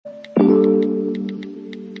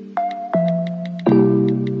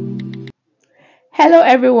Hello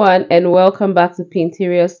everyone and welcome back to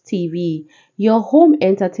Pinterest TV. Your home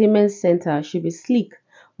entertainment center should be sleek,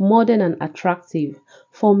 modern and attractive.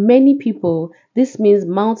 For many people, this means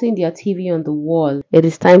mounting their TV on the wall. It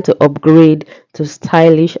is time to upgrade to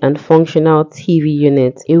stylish and functional TV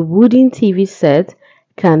units. A wooden TV set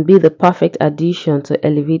can be the perfect addition to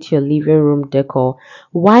elevate your living room decor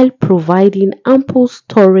while providing ample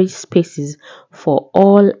storage spaces for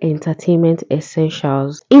all entertainment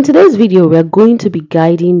essentials. In today's video, we are going to be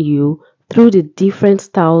guiding you through the different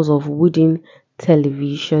styles of wooden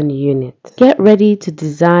television unit. Get ready to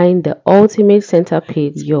design the ultimate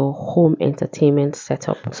centerpiece your home entertainment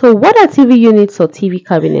setup. So what are TV units or TV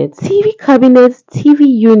cabinets? TV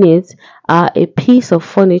units are a piece of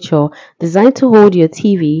furniture designed to hold your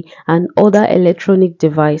TV and other electronic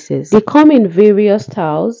devices. They come in various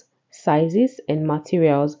styles, sizes and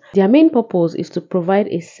materials. Their main purpose is to provide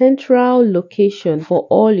a central location for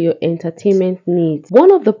all your entertainment needs.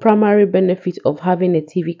 One of the primary benefits of having a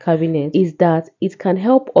TV cabinet is that it can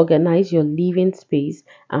help organize your living space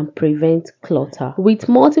and prevent clutter. With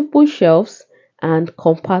multiple shelves and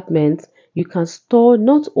compartments, you can store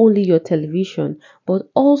not only your television but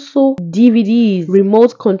also DVDs,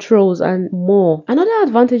 remote controls and more. Another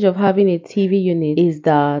advantage of having a TV unit is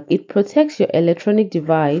that it protects your electronic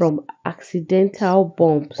device from accidental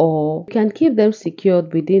bumps, or you can keep them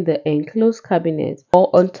secured within the enclosed cabinet or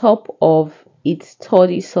on top of its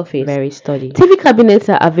sturdy surface. Very sturdy. TV cabinets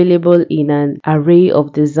are available in an array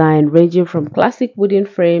of design ranging from classic wooden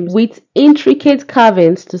frames with intricate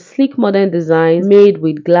carvings to sleek modern designs made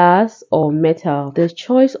with glass or metal. The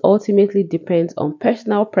choice ultimately depends on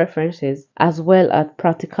personal preferences as well as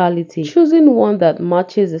practicality. Choosing one that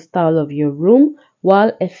matches the style of your room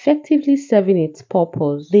while effectively serving its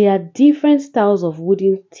purpose. There are different styles of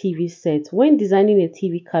wooden TV sets. When designing a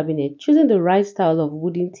TV cabinet, choosing the right style of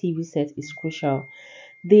wooden TV set is crucial.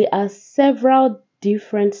 There are several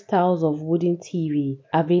different styles of wooden TV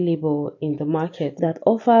available in the market that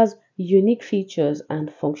offers unique features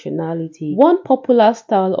and functionality. One popular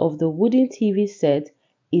style of the wooden TV set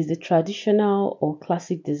is the traditional or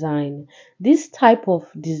classic design. This type of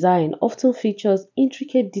design often features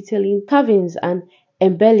intricate detailing, carvings and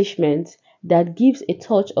embellishments that gives a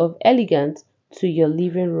touch of elegance to your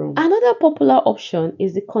living room. Another popular option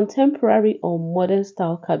is the contemporary or modern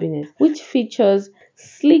style cabinet, which features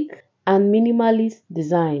sleek and minimalist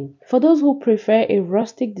design. For those who prefer a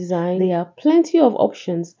rustic design, there are plenty of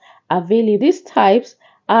options available. These types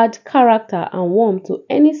add character and warmth to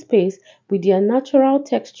any space with their natural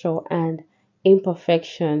texture and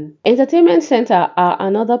imperfection. Entertainment centers are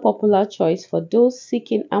another popular choice for those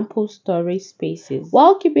seeking ample storage spaces.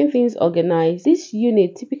 While keeping things organized, this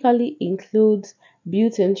unit typically includes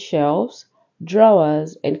built-in shelves,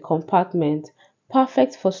 drawers, and compartments,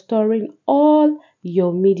 perfect for storing all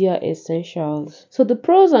your media essentials. So the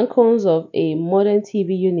pros and cons of a modern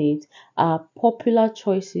TV unit are popular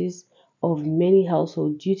choices of many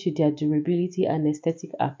households due to their durability and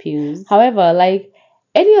aesthetic appeals. However, like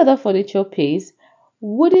any other furniture piece,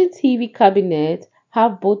 wooden TV cabinets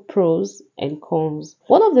have both pros and cons.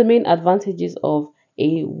 One of the main advantages of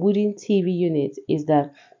a wooden TV unit is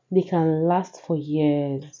that they can last for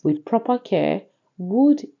years. With proper care,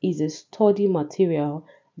 wood is a sturdy material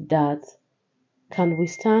that can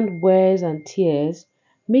withstand wears and tears,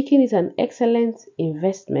 making it an excellent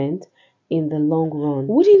investment in the long run.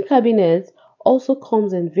 Wooden cabinets also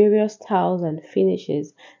comes in various styles and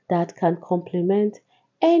finishes that can complement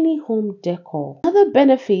any home decor. Another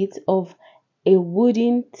benefit of a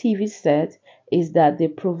wooden TV set is that they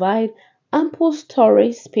provide ample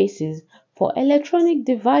storage spaces for electronic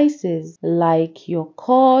devices like your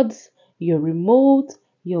cords, your remote,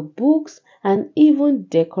 your books, and even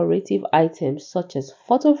decorative items such as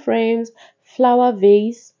photo frames, flower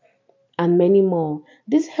vase, and many more.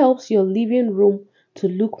 This helps your living room to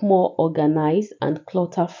look more organized and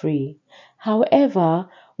clutter-free. However,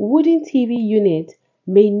 wooden TV units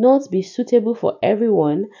may not be suitable for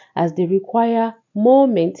everyone as they require more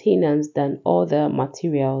maintenance than other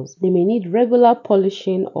materials. They may need regular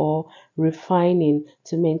polishing or refining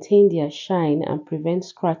to maintain their shine and prevent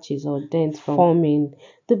scratches or dents from forming.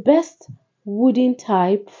 The best wooden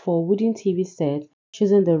type for wooden TV set,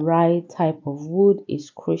 choosing the right type of wood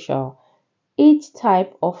is crucial. Each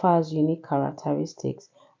type offers unique characteristics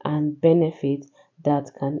and benefits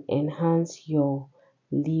that can enhance your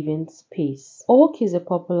living space. Oak is a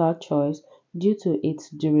popular choice due to its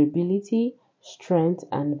durability, strength,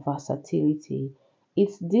 and versatility.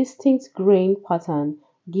 Its distinct grain pattern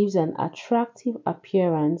gives an attractive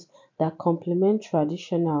appearance that complements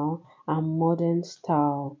traditional and modern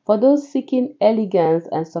style. For those seeking elegance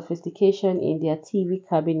and sophistication in their TV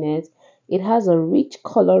cabinet, it has a rich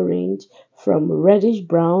color range from reddish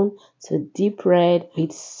brown to deep red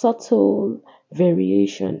with subtle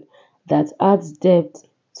variation that adds depth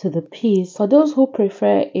to the piece. For those who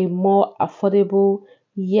prefer a more affordable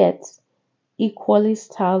yet equally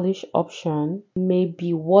stylish option, may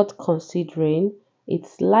be worth considering.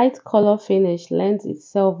 Its light color finish lends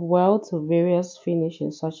itself well to various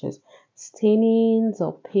finishes such as stainings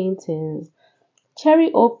or paintings.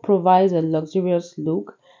 Cherry oak provides a luxurious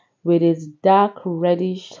look with its dark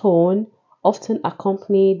reddish tone, often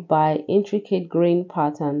accompanied by intricate grain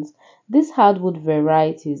patterns. These hardwood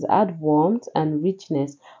varieties add warmth and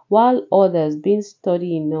richness, while others being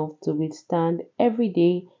sturdy enough to withstand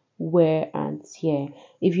everyday wear and tear.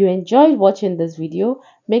 If you enjoyed watching this video,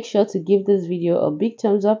 make sure to give this video a big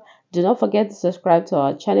thumbs up. Do not forget to subscribe to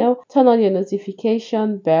our channel, turn on your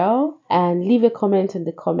notification bell, and leave a comment in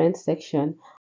the comment section.